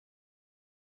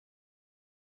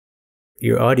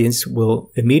 your audience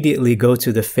will immediately go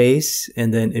to the face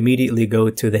and then immediately go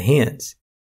to the hands.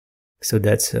 So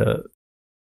that's a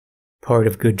part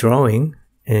of good drawing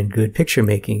and good picture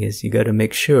making, is you got to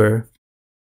make sure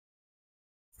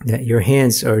that your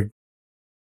hands are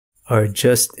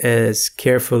just as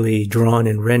carefully drawn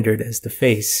and rendered as the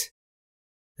face.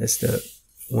 That's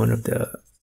one of the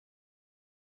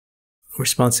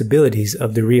responsibilities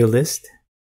of the realist.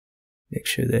 Make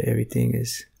sure that everything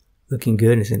is looking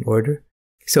good, is in order.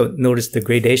 So notice the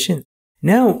gradation.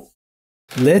 Now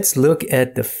let's look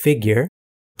at the figure.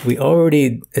 We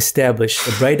already established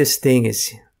the brightest thing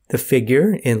is the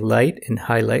figure in light and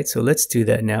highlight. So let's do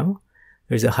that now.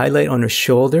 There's a highlight on her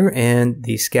shoulder and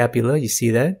the scapula. You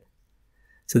see that?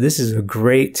 So this is a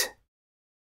great,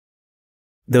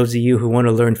 those of you who want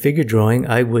to learn figure drawing,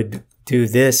 I would do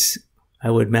this.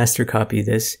 I would master copy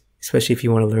this, especially if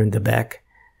you want to learn the back.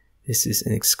 This is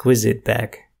an exquisite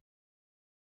back.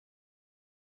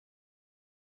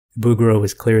 Bouguereau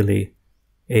is clearly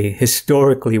a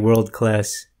historically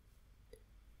world-class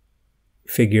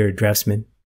figure draftsman.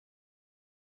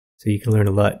 So you can learn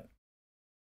a lot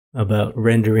about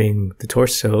rendering the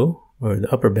torso or the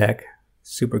upper back,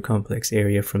 super complex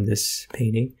area from this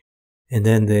painting. And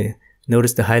then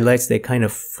notice the highlights, they kind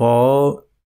of fall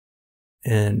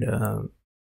and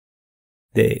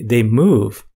they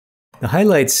move. The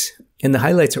highlights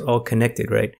are all connected,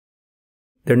 right?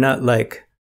 They're not like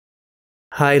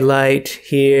highlight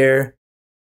here,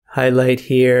 highlight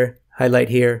here, highlight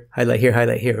here, highlight here,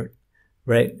 highlight here,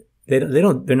 right?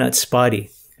 They're not spotty.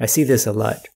 I see this a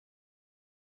lot.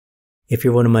 If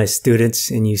you're one of my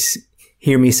students and you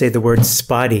hear me say the word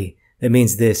spotty, that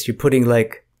means this. You're putting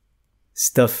like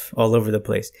stuff all over the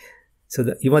place. So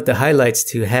that you want the highlights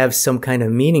to have some kind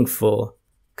of meaningful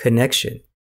connection.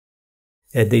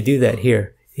 And they do that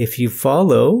here. If you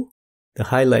follow the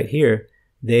highlight here,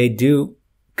 they do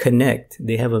connect.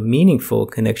 They have a meaningful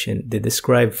connection. They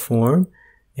describe form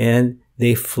and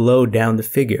they flow down the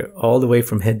figure all the way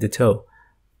from head to toe.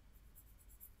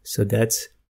 So that's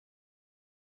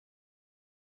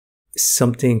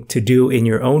something to do in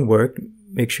your own work.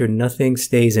 Make sure nothing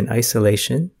stays in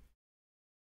isolation.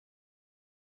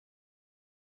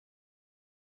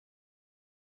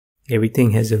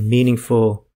 Everything has a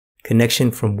meaningful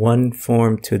connection from one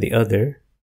form to the other.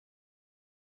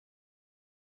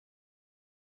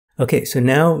 Okay, so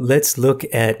now let's look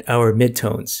at our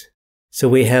midtones. So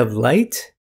we have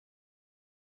light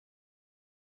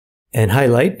and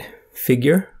highlight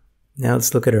figure. Now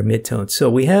let's look at our midtones. So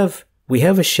we have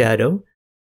a shadow.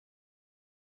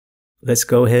 Let's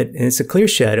go ahead, and it's a clear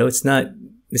shadow. It's not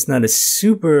a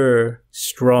super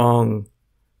strong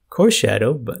coarse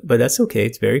shadow, but that's okay.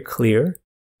 It's very clear.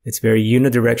 It's very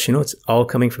unidirectional. It's all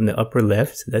coming from the upper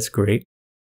left. So that's great.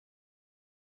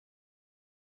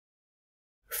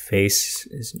 Face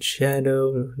is in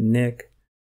shadow, neck.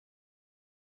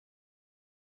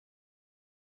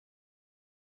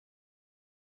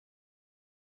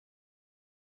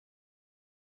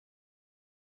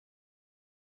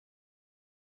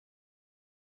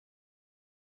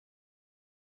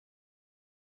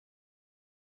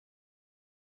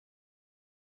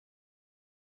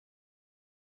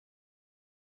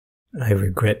 I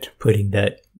regret putting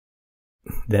that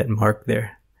mark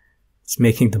there. It's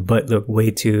making the butt look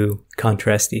way too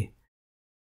contrasty.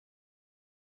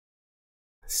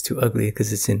 It's too ugly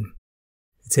because it's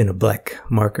in a black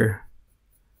marker.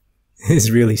 It's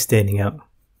really standing out.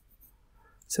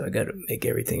 So I got to make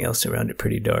everything else around it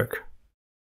pretty dark.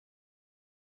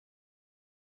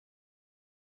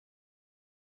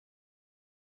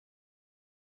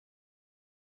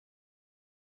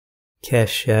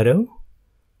 Cast shadow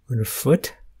on her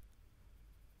foot,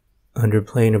 under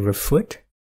plane of her foot.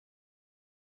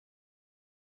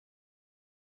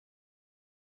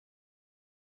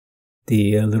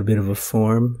 The little bit of a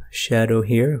form shadow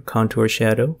here, a contour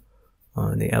shadow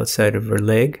on the outside of her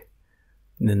leg.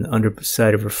 And then the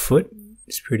underside of her foot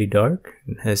is pretty dark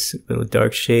and has little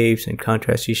dark shapes and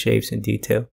contrasty shapes and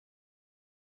detail.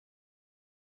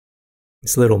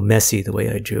 It's a little messy the way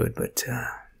I drew it, but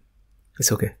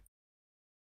it's okay.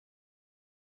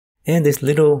 And there's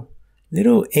little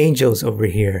angels over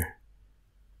here.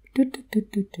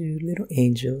 Little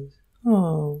angels.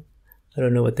 Oh, I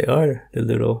don't know what they are. The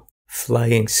little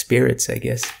flying spirits, I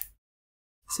guess.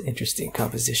 It's an interesting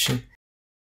composition.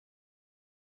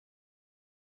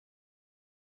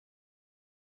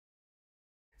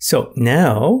 So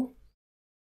now,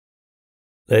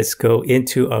 let's go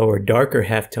into our darker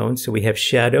halftones. So we have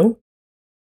shadow,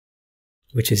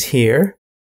 which is here.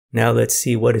 Now let's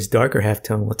see what is darker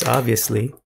halftone. Well, it's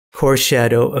obviously coarse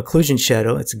shadow, occlusion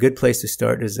shadow. It's a good place to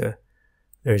start.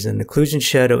 There's an occlusion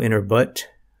shadow in her butt,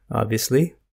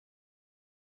 obviously.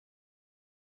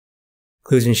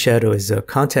 Occlusion shadow is a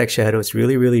contact shadow. It's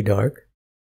really, really dark.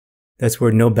 That's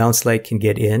where no bounce light can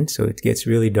get in, so it gets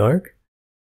really dark.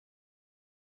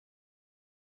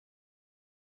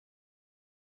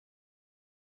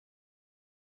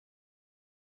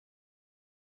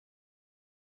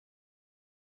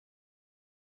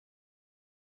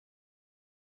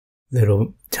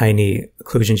 Little tiny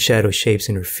occlusion shadow shapes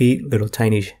in her feet, little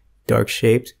tiny dark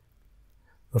shapes.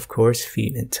 Of course,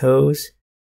 feet and toes.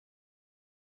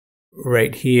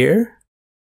 Right here,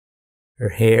 her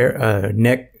hair,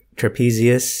 neck,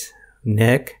 trapezius,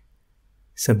 neck.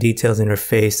 Some details in her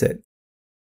face that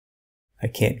I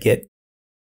can't get.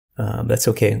 That's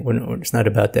okay. It's not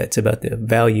about that. It's about the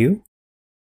value.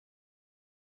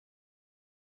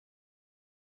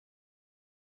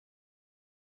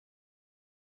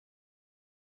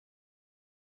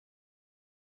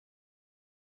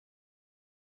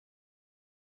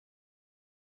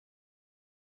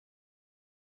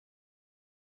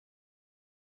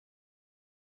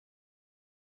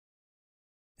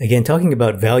 Again, talking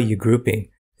about value grouping,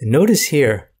 notice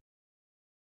here,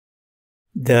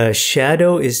 the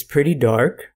shadow is pretty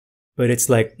dark, but it's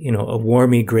like, a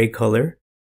warmy gray color.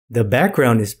 The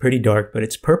background is pretty dark, but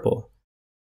it's purple.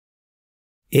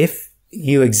 If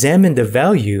you examine the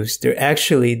values, they're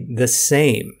actually the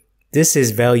same. This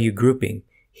is value grouping.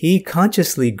 He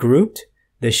consciously grouped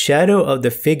the shadow of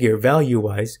the figure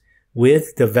value-wise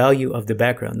with the value of the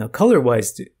background. Now,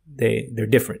 color-wise, they're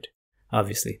different,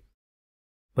 obviously.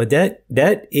 But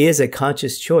that is a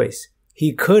conscious choice.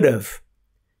 He could have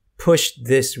pushed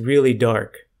this really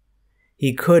dark.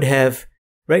 He could have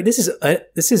right? This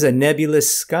is a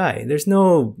nebulous sky. There's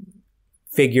no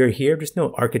figure here. There's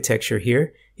no architecture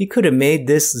here. He could have made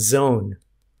this zone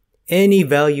any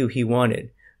value he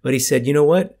wanted. But he said, you know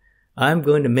what? I'm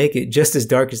going to make it just as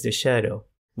dark as the shadow.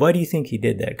 Why do you think he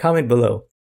did that? Comment below.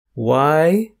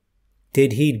 Why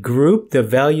did he group the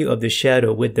value of the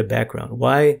shadow with the background?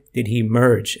 Why did he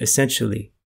merge,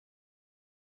 essentially?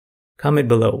 Comment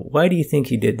below. Why do you think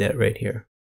he did that right here?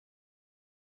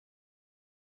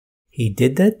 He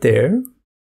did that there.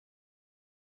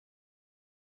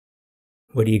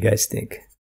 What do you guys think?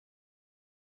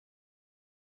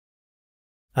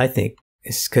 I think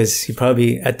it's because he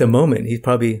probably, at the moment, he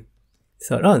probably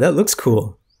thought, oh, that looks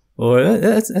cool. Or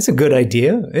that's a good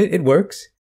idea. It works.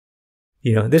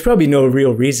 You know, there's probably no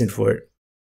real reason for it.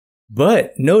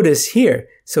 But notice here,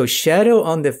 so shadow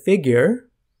on the figure,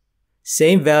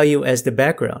 same value as the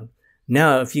background.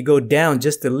 Now, if you go down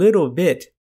just a little bit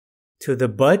to the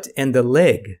butt and the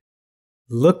leg,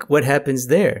 look what happens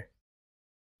there.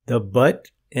 The butt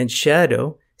and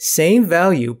shadow, same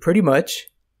value pretty much,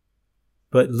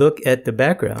 but look at the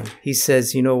background. He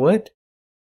says, you know what?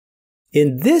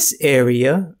 In this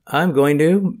area, I'm going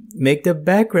to make the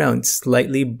background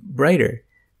slightly brighter.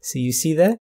 So you see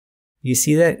that? You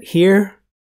see that? Here,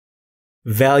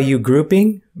 value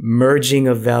grouping, merging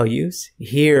of values.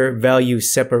 Here, value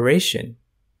separation.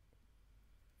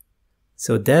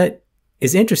 So that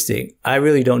is interesting. I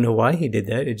really don't know why he did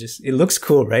that. It looks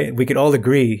cool, right? We could all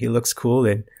agree he looks cool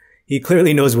and he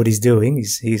clearly knows what he's doing.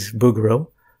 He's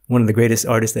Bouguereau, one of the greatest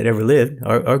artists that ever lived,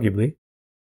 arguably.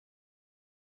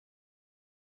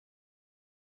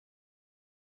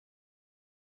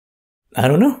 I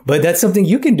don't know, but that's something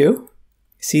you can do.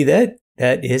 See that?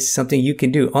 That is something you can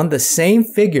do. On the same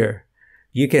figure,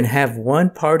 you can have one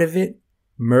part of it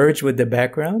merge with the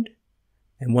background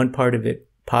and one part of it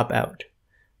pop out.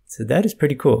 So that is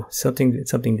pretty cool. Something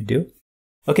to do.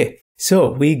 Okay,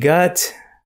 so we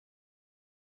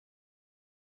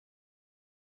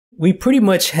pretty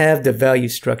much have the value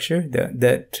structure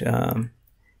that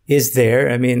is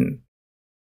there. I mean,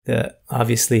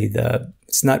 obviously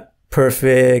it's not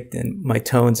perfect, and my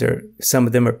tones some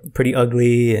of them are pretty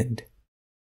ugly, and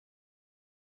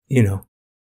you know,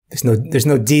 there's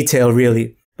no detail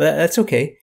really, but that's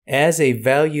okay. As a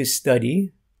value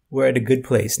study, we're at a good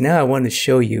place. Now I want to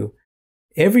show you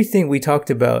everything we talked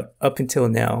about up until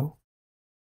now.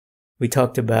 We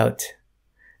talked about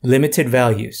limited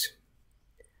values.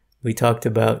 We talked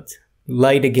about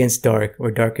light against dark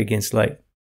or dark against light.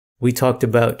 We talked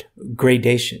about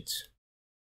gradations,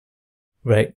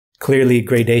 right? Clearly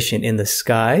gradation in the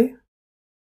sky,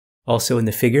 also in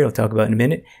the figure I'll talk about in a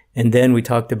minute. And then we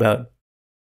talked about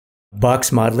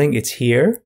box modeling. It's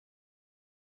here,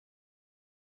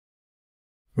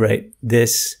 right?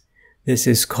 This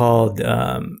is called,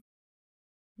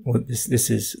 this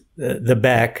is the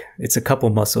back. It's a couple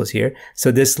muscles here.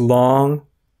 So this long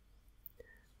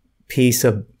piece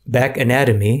of back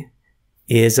anatomy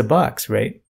is a box,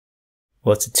 right?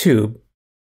 Well, it's a tube,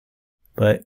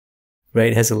 but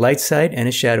right, it has a light side and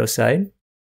a shadow side.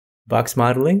 Box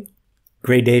modeling,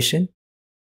 gradation,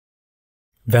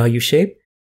 value shape.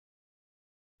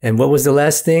 And what was the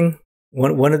last thing?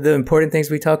 One of the important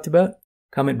things we talked about?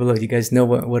 Comment below. Do you guys know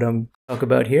what I'm talking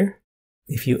about here?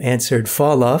 If you answered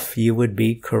fall off, you would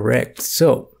be correct.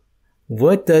 So,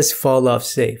 what does fall off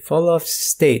say? Fall off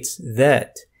states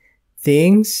that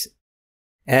things,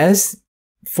 as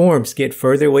forms get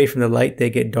further away from the light, they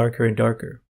get darker and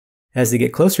darker. As they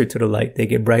get closer to the light, they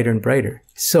get brighter and brighter.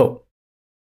 So,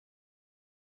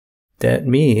 that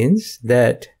means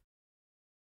that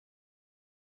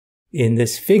in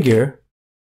this figure,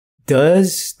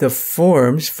 does the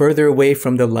forms further away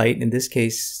from the light, in this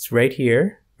case, it's right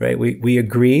here, right? We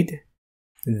agreed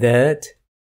that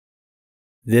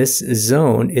this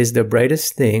zone is the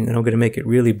brightest thing, and I'm going to make it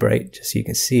really bright just so you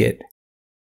can see it.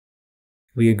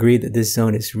 We agreed that this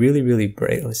zone is really, really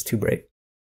bright. Oh, it's too bright.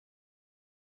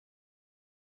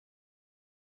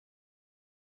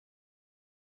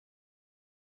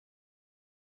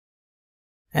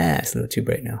 It's a little too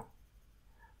bright now.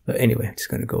 But anyway, I'm just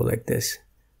going to go like this.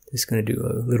 Just going to do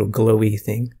a little glowy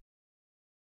thing.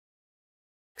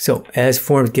 So as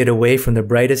forms get away from the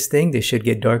brightest thing, they should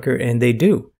get darker, and they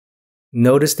do.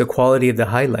 Notice the quality of the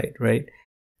highlight, right?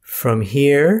 From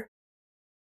here,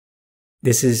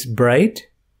 this is bright.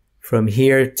 From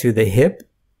here to the hip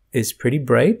is pretty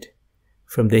bright.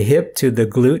 From the hip to the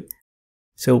glute.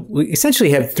 So we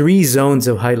essentially have three zones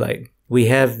of highlight. We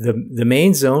have the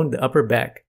main zone, the upper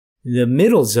back. The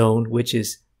middle zone, which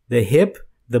is the hip,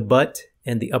 the butt,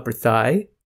 and the upper thigh.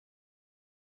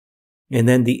 And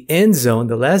then the end zone,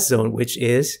 the last zone, which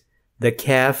is the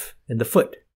calf, and the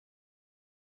foot.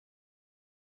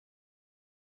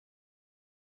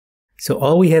 So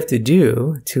all we have to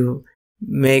do to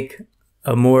make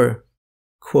a more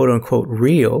quote-unquote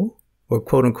real or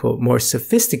quote-unquote more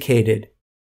sophisticated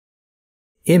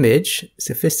image,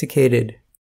 sophisticated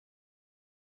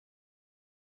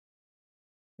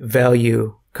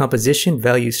value composition,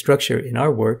 value structure in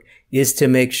our work is to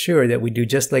make sure that we do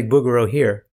just like Bouguereau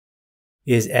here,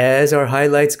 is as our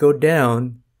highlights go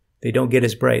down, they don't get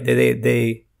as bright.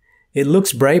 It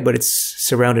looks bright, but it's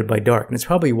surrounded by dark. And it's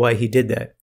probably why he did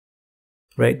that,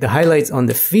 right? The highlights on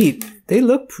the feet, they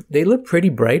look pretty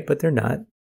bright, but they're not.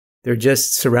 They're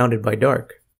just surrounded by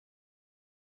dark.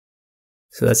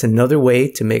 So that's another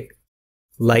way to make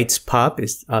lights pop,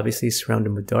 is obviously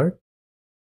surrounded with dark.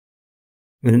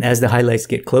 And as the highlights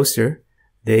get closer,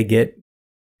 they get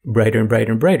brighter and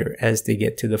brighter and brighter as they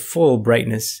get to the full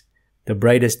brightness, the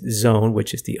brightest zone,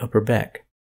 which is the upper back.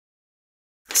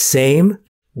 Same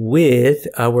with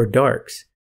our darks.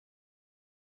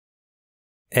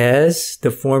 As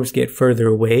the forms get further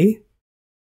away,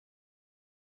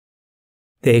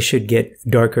 they should get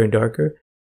darker and darker.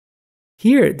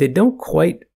 Here, they don't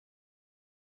quite,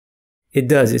 it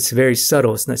does, it's very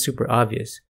subtle, it's not super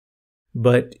obvious.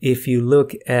 But if you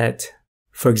look at,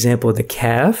 for example, the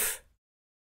calf,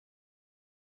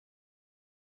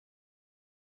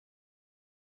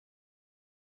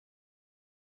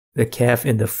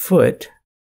 and the foot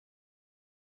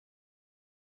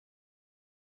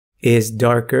is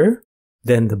darker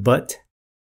than the butt,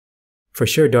 for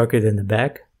sure darker than the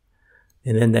back.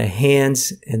 And then the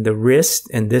hands and the wrist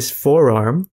and this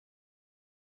forearm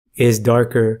is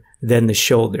darker than the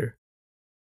shoulder.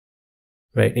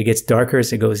 Right? It gets darker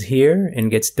as it goes here and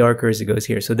gets darker as it goes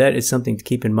here. So that is something to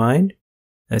keep in mind.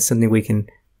 That's something we can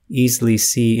easily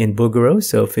see in Bouguereau.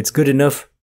 So if it's good enough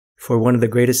for one of the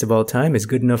greatest of all time, it's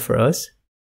good enough for us.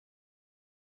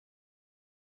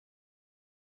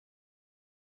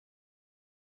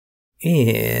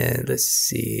 And let's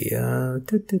see.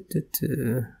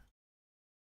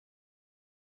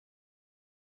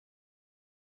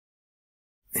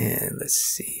 And let's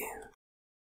see.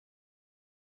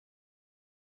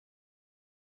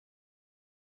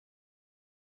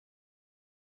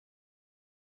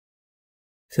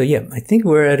 So yeah, I think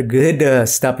we're at a good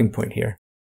stopping point here.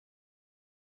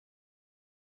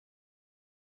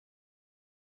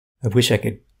 I wish I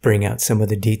could bring out some of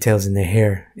the details in the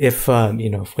hair. If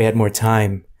if we had more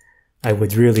time, I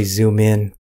would really zoom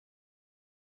in.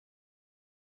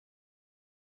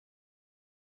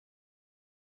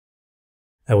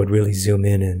 I would really zoom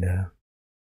in and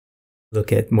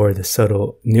look at more of the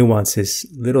subtle nuances,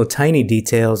 little tiny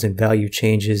details and value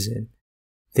changes and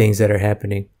things that are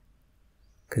happening.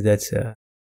 Because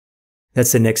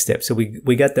that's the next step. So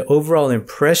we got the overall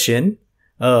impression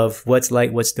of what's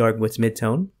light, what's dark, what's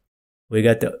midtone. We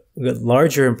got the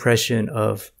larger impression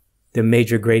of the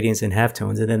major gradients and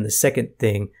halftones. And then the second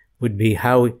thing would be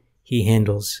how he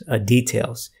handles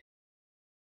details.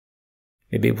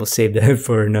 Maybe we'll save that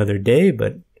for another day,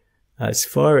 but as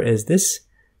far as this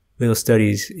little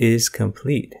studies is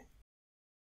complete.